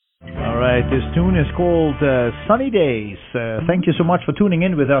right, this tune is called Sunny Days. Thank you so much for tuning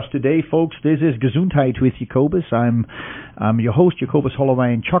in with us today, folks. This is Gesundheit with Jacobus. I'm your host, Jacobus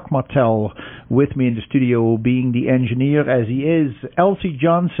Holloway, and Chuck Martel with me in the studio, being the engineer as he is. Elsie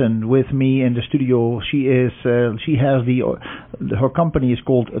Johnson with me in the studio. She has her company is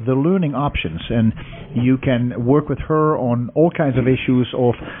called The Learning Options, and you can work with her on all kinds of issues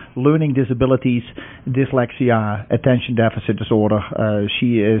of learning disabilities, dyslexia, attention deficit disorder.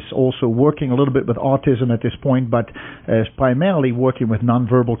 She is also working a little bit with autism at this point, but is primarily working with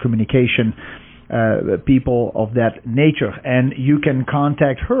nonverbal communication, people of that nature. And you can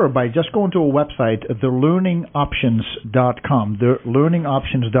contact her by just going to a website, thelearningoptions.com,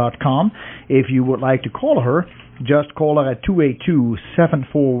 thelearningoptions.com. If you would like to call her, just call her at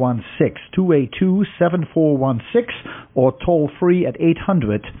 282-7416, 282-7416, or toll free at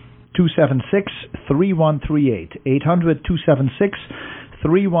 800-276-3138,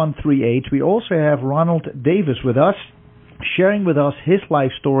 800-276-3138. We also have Ronald Davis with us, sharing with us his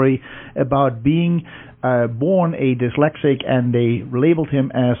life story about being born a dyslexic, and they labeled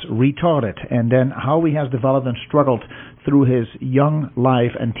him as retarded, and then how he has developed and struggled through his young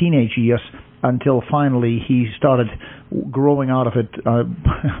life and teenage years until finally he started growing out of it.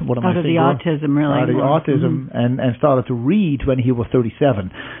 Autism, really. Out of the autism, and started to read when he was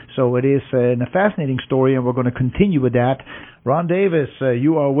 37. So it is a fascinating story, and we're going to continue with that. Ron Davis,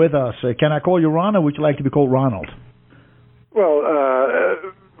 you are with us. Can I call you Ron, or would you like to be called Ronald? Well,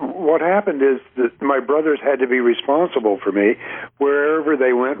 what happened is that my brothers had to be responsible for me. Wherever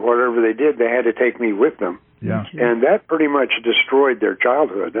they went, whatever they did, they had to take me with them. Yeah. And that pretty much destroyed their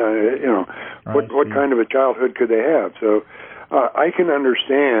childhood. What kind of a childhood could they have? So I can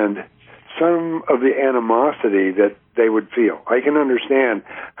understand some of the animosity that they would feel. I can understand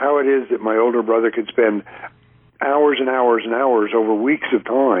how it is that my older brother could spend hours and hours and hours over weeks of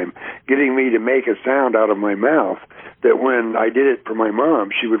time getting me to make a sound out of my mouth that when I did it for my mom,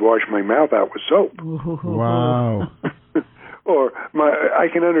 she would wash my mouth out with soap. Wow. Or I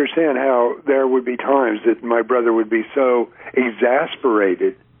can understand how there would be times that my brother would be so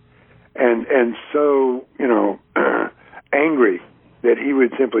exasperated and so, angry that he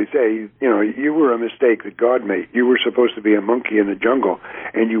would simply say, you were a mistake that God made. You were supposed to be a monkey in the jungle,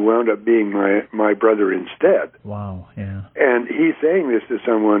 and you wound up being my brother instead. Wow, yeah. And he's saying this to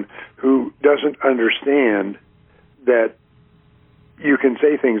someone who doesn't understand that you can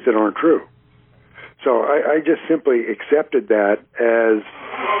say things that aren't true. So I just simply accepted that as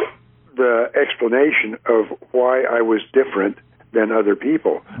the explanation of why I was different than other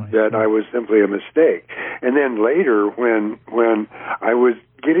people, that I was simply a mistake. And then later, when I was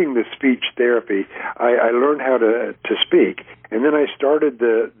getting the speech therapy, I learned how to speak, and then I started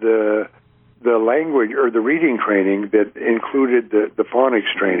the language or the reading training that included the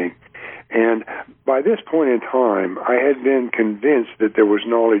phonics training. And by this point in time, I had been convinced that there was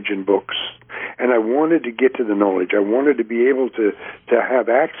knowledge in books, and I wanted to get to the knowledge. I wanted to be able to have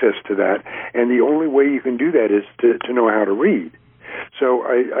access to that, and the only way you can do that is to know how to read. So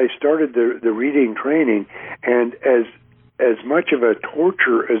I started the reading training, and as much of a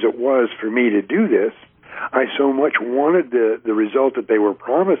torture as it was for me to do this, I so much wanted the result that they were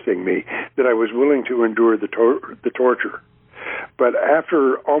promising me that I was willing to endure the torture. But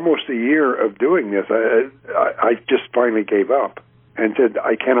after almost a year of doing this, I just finally gave up and said,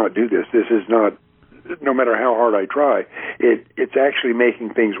 I cannot do this. This is not, no matter how hard I try, it's actually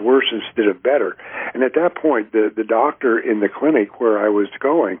making things worse instead of better. And at that point, the doctor in the clinic where I was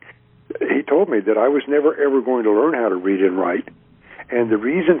going, he told me that I was never, ever going to learn how to read and write. And the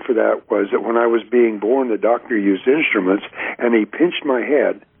reason for that was that when I was being born, the doctor used instruments, and he pinched my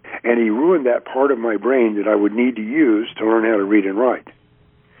head, and he ruined that part of my brain that I would need to use to learn how to read and write.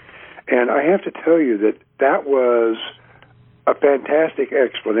 And I have to tell you that was a fantastic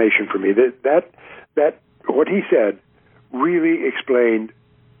explanation for me. That what he said really explained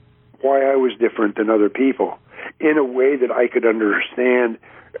why I was different than other people in a way that I could understand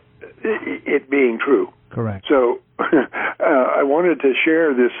it being true. Correct. So I wanted to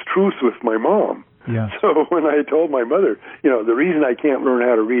share this truth with my mom. Yeah. So when I told my mother, the reason I can't learn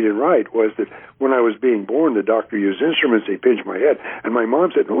how to read and write was that when I was being born, the doctor used instruments, they pinched my head. And my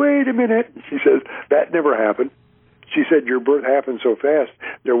mom said, wait a minute. She says, that never happened. She said, your birth happened so fast,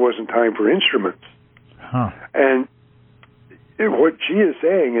 there wasn't time for instruments. Huh. And what she is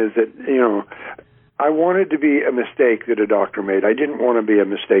saying is that, I wanted to be a mistake that a doctor made. I didn't want to be a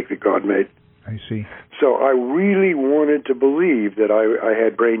mistake that God made. I see. So I really wanted to believe that I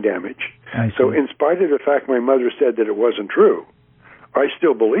had brain damage. So in spite of the fact my mother said that it wasn't true, I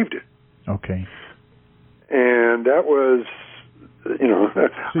still believed it. Okay. And that was So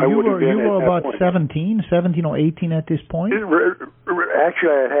I you would have been were at about that point. 17 or 18 at this point?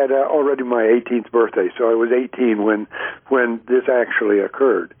 Actually, I had already my 18th birthday, so I was 18 when this actually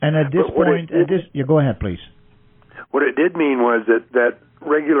occurred. And at this point, go ahead, please. What it did mean was that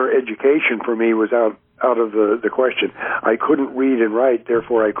regular education for me was out of the question. I couldn't read and write,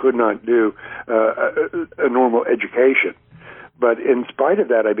 therefore I could not do a normal education. But in spite of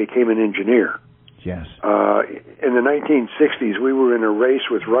that, I became an engineer. Yes. In the 1960s, we were in a race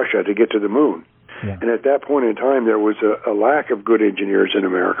with Russia to get to the moon. Yeah. And at that point in time, there was a lack of good engineers in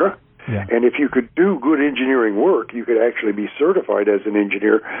America. Yeah. And if you could do good engineering work, you could actually be certified as an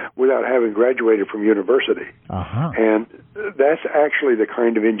engineer without having graduated from university. Uh-huh. And that's actually the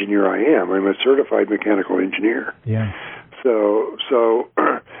kind of engineer I am. I'm a certified mechanical engineer. Yeah. So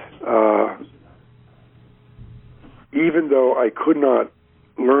even though I could not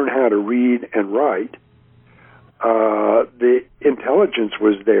learn how to read and write, the intelligence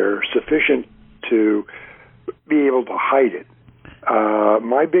was there sufficient to be able to hide it.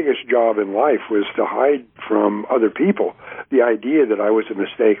 My biggest job in life was to hide from other people the idea that I was a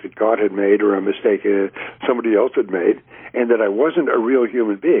mistake that God had made or a mistake somebody else had made, and that I wasn't a real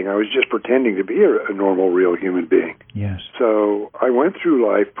human being. I was just pretending to be a normal, real human being. Yes. So I went through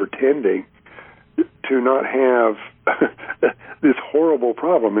life pretending to not have this horrible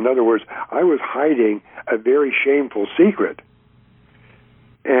problem. In other words, I was hiding a very shameful secret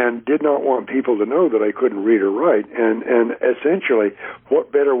and did not want people to know that I couldn't read or write. And essentially,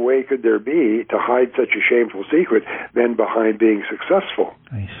 what better way could there be to hide such a shameful secret than behind being successful?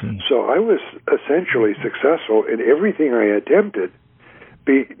 I see. So I was essentially successful in everything I attempted,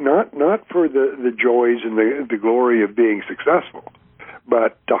 not for the joys and the glory of being successful,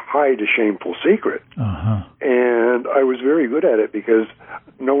 but to hide a shameful secret. Uh-huh. And I was very good at it because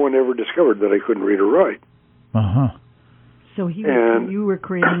no one ever discovered that I couldn't read or write. Uh-huh. So you were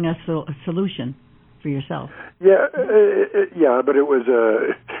creating a solution for yourself. Yeah, but it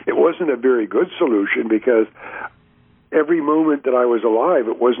wasn't a very good solution because every moment that I was alive,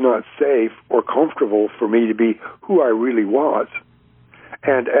 it was not safe or comfortable for me to be who I really was.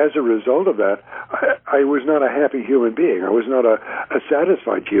 And as a result of that, I was not a happy human being. I was not a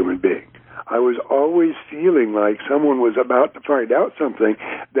satisfied human being. I was always feeling like someone was about to find out something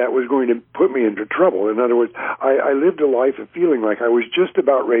that was going to put me into trouble. In other words, I lived a life of feeling like I was just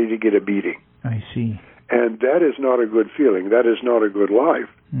about ready to get a beating. I see. And that is not a good feeling. That is not a good life.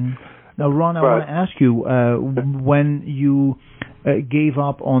 Mm. Now, Ron, I want to ask you, when you gave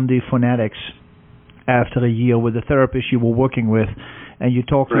up on the phonetics after a year with the therapist you were working with, and you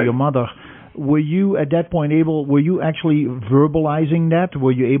talked to your mother, were you at that point were you actually verbalizing that?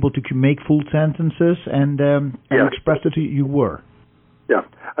 Were you able to make full sentences and express it to you? You were? Yeah.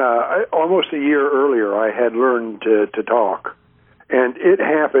 Almost a year earlier, I had learned to talk, and it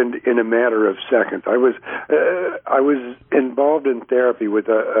happened in a matter of seconds. I was involved in therapy with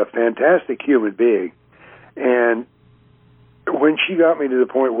a fantastic human being, and when she got me to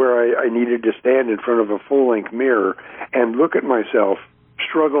the point where I needed to stand in front of a full-length mirror and look at myself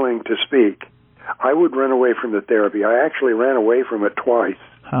struggling to speak, I would run away from the therapy. I actually ran away from it twice.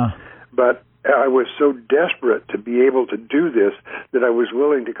 Huh. But I was so desperate to be able to do this that I was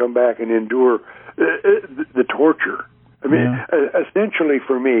willing to come back and endure the torture. I mean, essentially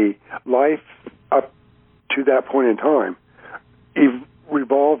for me, life up to that point in time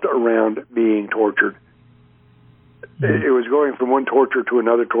revolved around being tortured. It was going from one torture to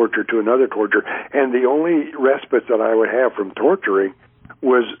another torture to another torture, and the only respite that I would have from torturing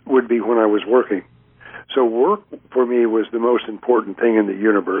would be when I was working. So work for me was the most important thing in the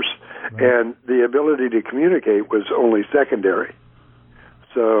universe, and the ability to communicate was only secondary.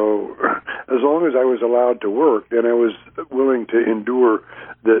 So as long as I was allowed to work, then I was willing to endure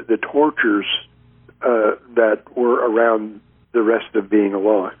the tortures that were around the rest of being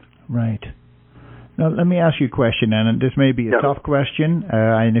alive. Right. Now, let me ask you a question, and this may be a tough question,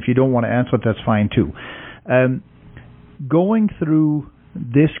 and if you don't want to answer it, that's fine too. Going through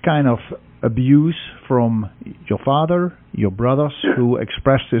this kind of abuse from your father, your brothers who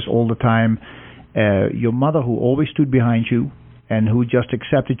expressed this all the time, your mother who always stood behind you and who just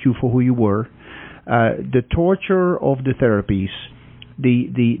accepted you for who you were, the torture of the therapies,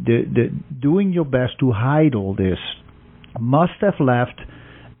 the doing your best to hide all this must have left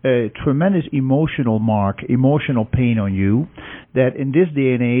a tremendous emotional pain on you, that in this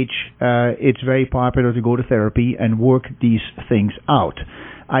day and age, it's very popular to go to therapy and work these things out.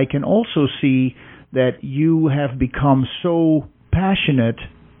 I can also see that you have become so passionate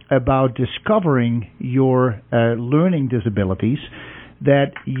about discovering your learning disabilities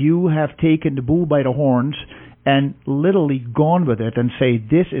that you have taken the bull by the horns and literally gone with it and say,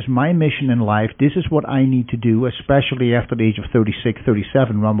 this is my mission in life, this is what I need to do, especially after the age of 36,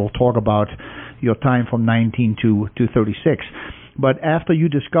 37, when we'll talk about your time from 19 to 36. But after you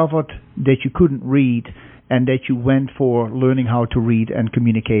discovered that you couldn't read and that you went for learning how to read and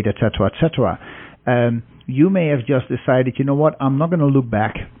communicate, etc., etc., you may have just decided, you know what, I'm not going to look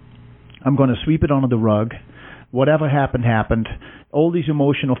back. I'm going to sweep it under the rug. Whatever happened, happened. All these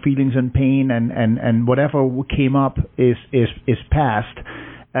emotional feelings and pain and whatever came up is past.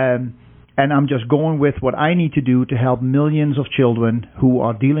 And I'm just going with what I need to do to help millions of children who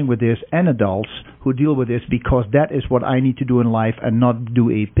are dealing with this and adults who deal with this, because that is what I need to do in life and not do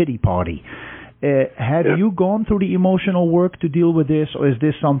a pity party. Have you gone through the emotional work to deal with this, or is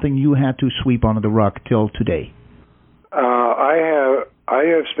this something you had to sweep under the rug till today? I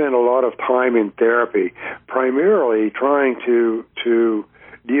have spent a lot of time in therapy, primarily trying to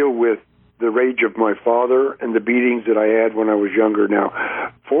deal with the rage of my father and the beatings that I had when I was younger. Now,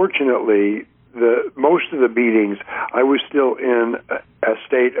 fortunately, most of the beatings, I was still in a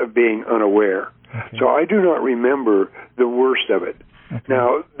state of being unaware. Okay. So I do not remember the worst of it. Okay.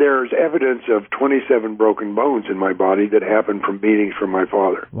 Now, there's evidence of 27 broken bones in my body that happened from beatings from my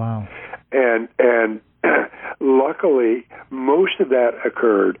father. Wow. And luckily, most of that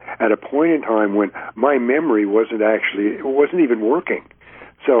occurred at a point in time when my memory wasn't even working.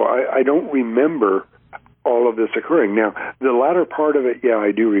 So I don't remember all of this occurring. Now, the latter part of it,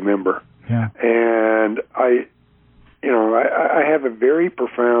 I do remember. Yeah. And I have a very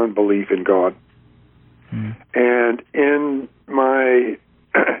profound belief in God. Mm. And in my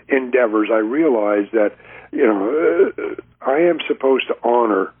endeavors, I realize that, I am supposed to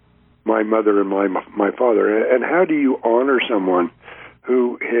honor my mother and my father. And how do you honor someone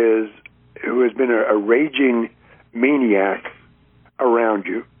who has been a raging maniac around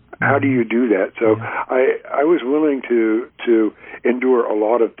you? How do you do that? So I was willing to endure a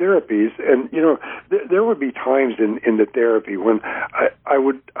lot of therapies, and there would be times in the therapy when I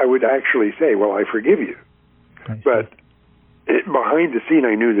would actually say, "Well, I forgive you," but behind the scene,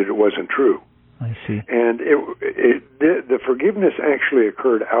 I knew that it wasn't true. I see. And the forgiveness actually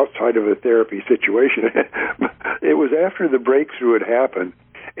occurred outside of a therapy situation. It was after the breakthrough had happened,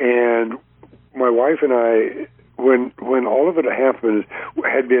 and my wife and I, when all of it happened,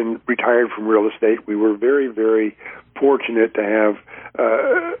 had been retired from real estate. We were very, very fortunate to have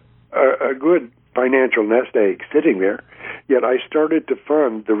a good financial nest egg sitting there. Yet I started to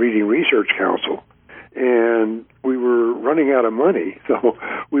fund the Reading Research Council, and we were running out of money. So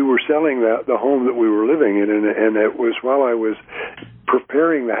we were selling the home that we were living in, and it was while I was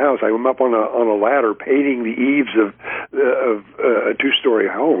preparing the house. I went up on a ladder painting the eaves of a two-story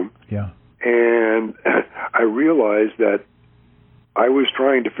home. Yeah. And I realized that I was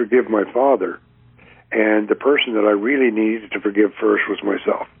trying to forgive my father, and the person that I really needed to forgive first was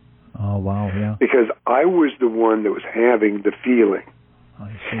myself. Oh, wow, yeah. Because I was the one that was having the feeling.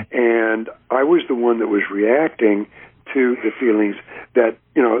 I see. And I was the one that was reacting to the feelings that,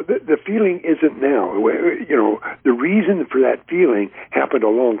 the feeling isn't now. The reason for that feeling happened a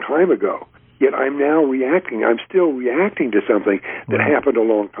long time ago. Yet I'm now reacting. I'm still reacting to something that happened a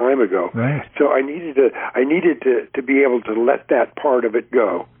long time ago. Right. So I needed to be able to let that part of it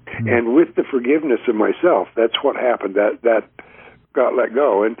go. Mm-hmm. And with the forgiveness of myself, that's what happened. That got let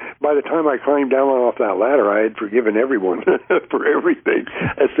go. And by the time I climbed down off that ladder, I had forgiven everyone for everything,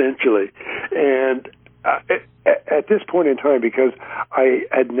 essentially. And at this point in time, because I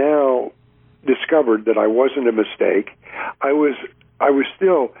had now discovered that I wasn't a mistake, I was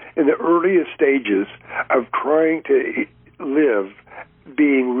still in the earliest stages of trying to live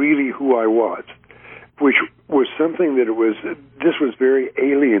being really who I was, which was something that this was very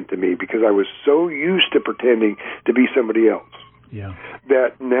alien to me, because I was so used to pretending to be somebody else. Yeah.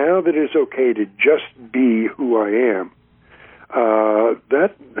 That now that it's okay to just be who I am,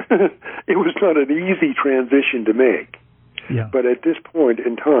 that it was not an easy transition to make. Yeah. But at this point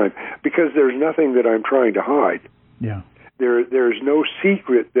in time, because there's nothing that I'm trying to hide. Yeah. There's no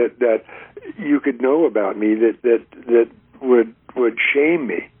secret that you could know about me that would shame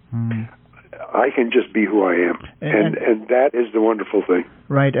me. Mm. I can just be who I am, and that is the wonderful thing.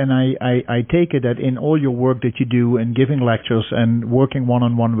 Right, and I take it that in all your work that you do and giving lectures and working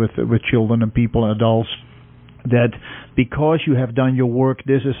one-on-one with children and people and adults, that because you have done your work,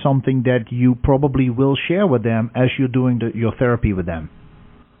 this is something that you probably will share with them as you're doing your therapy with them.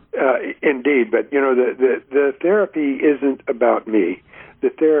 Indeed, but the therapy isn't about me. The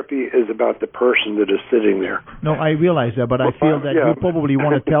therapy is about the person that is sitting there. No, I realize that, but I feel that you probably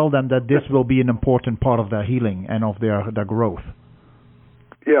want to tell them that this will be an important part of their healing and of their growth.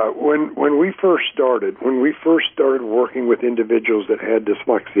 Yeah, when we first started working with individuals that had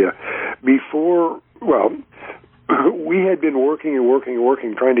dyslexia, we had been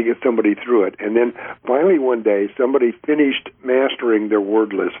working, trying to get somebody through it. And then finally one day, somebody finished mastering their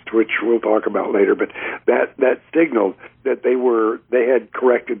word list, which we'll talk about later, but that signaled that they had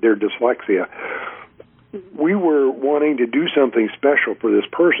corrected their dyslexia. We were wanting to do something special for this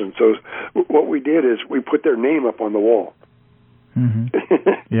person, so what we did is we put their name up on the wall. Mm-hmm.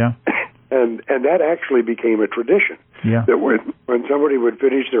 Yeah. And that actually became a tradition. Yeah. That when somebody would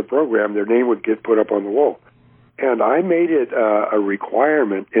finish their program, their name would get put up on the wall. And I made it a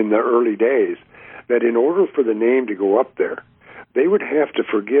requirement in the early days that in order for the name to go up there, they would have to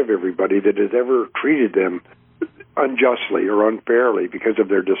forgive everybody that has ever treated them unjustly or unfairly because of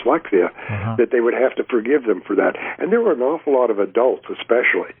their dyslexia, that they would have to forgive them for that. And there were an awful lot of adults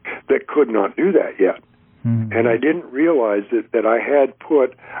especially that could not do that yet. Mm-hmm. And I didn't realize that I had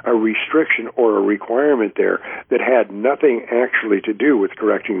put a restriction or a requirement there that had nothing actually to do with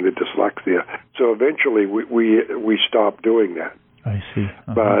correcting the dyslexia. So eventually we stopped doing that. I see.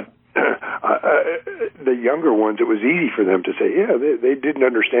 But the younger ones, it was easy for them to say, yeah, they didn't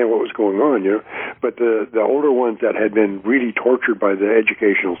understand what was going on, you know. But the older ones that had been really tortured by the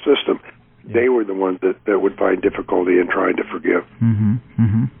educational system, they were the ones that would find difficulty in trying to forgive. Mm-hmm.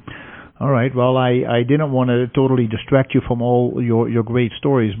 Mm-hmm. All right. Well, I didn't want to totally distract you from all your great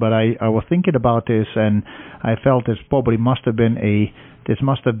stories, but I was thinking about this, and I felt this probably must have been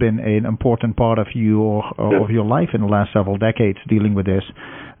an important part of of your life in the last several decades dealing with this.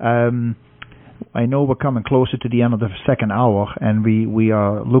 I know we're coming closer to the end of the second hour, and we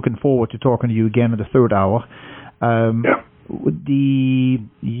are looking forward to talking to you again in the third hour.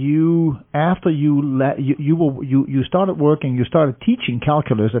 After you started working, you started teaching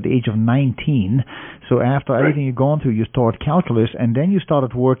calculus at the age of 19. So after everything you've gone through, you taught calculus, and then you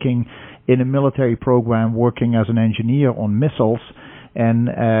started working in a military program, working as an engineer on missiles. And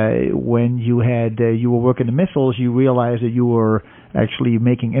when you were working the missiles, you realized that you were actually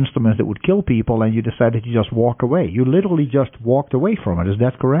making instruments that would kill people, and you decided to just walk away. You literally just walked away from it. Is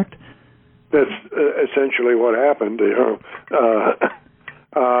that correct? That's essentially what happened. You know,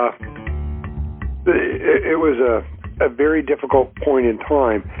 it was a very difficult point in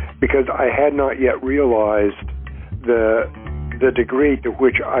time because I had not yet realized the degree to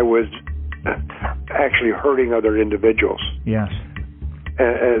which I was actually hurting other individuals. Yes.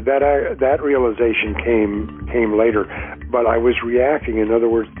 That realization came later, but I was reacting. In other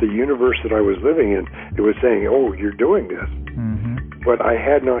words, the universe that I was living in, it was saying, "Oh, you're doing this." Mm-hmm. But I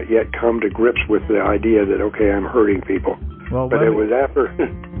had not yet come to grips with the idea that, okay, I'm hurting people. Well, but it was after.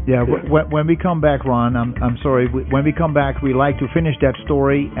 Yeah, when we come back, Ron, I'm sorry. When we come back, we like to finish that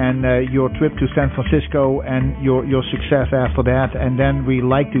story and your trip to San Francisco and your success after that, and then we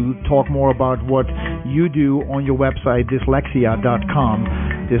like to talk more about what you do on your website,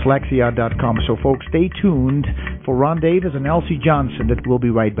 dyslexia.com. So, folks, stay tuned for Ron Davis and Elsie Johnson. That we'll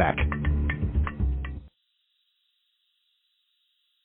be right back.